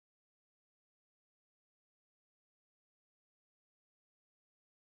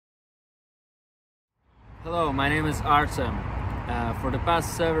Hello, my name is Artem. For the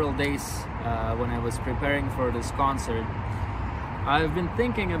past several days, when I was preparing for this concert, I've been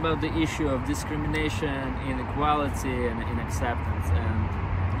thinking about the issue of discrimination, inequality, and inacceptance.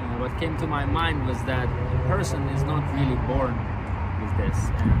 And what came to my mind was that a person is not really born with this,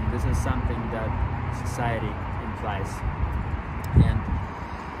 and this is something that society implies. And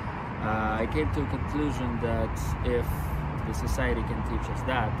I came to a conclusion that if the society can teach us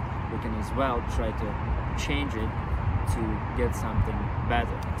that, we can as well try to change it to get something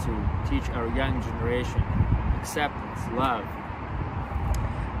better, to teach our young generation acceptance, love.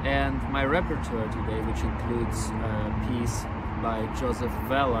 And my repertoire today, which includes a piece by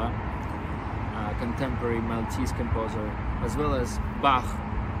Vella, a contemporary Maltese composer, as well as Bach,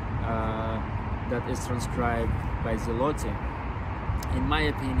 that is transcribed by Bach-Siloti. In my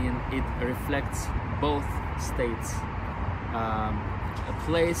opinion, it reflects both states, a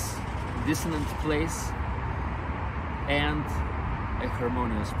place, dissonant place, and a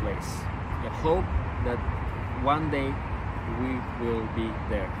harmonious place. I hope that one day we will be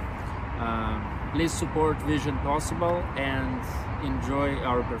there. Please support Vision Possible and enjoy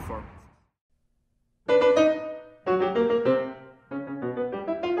our performance.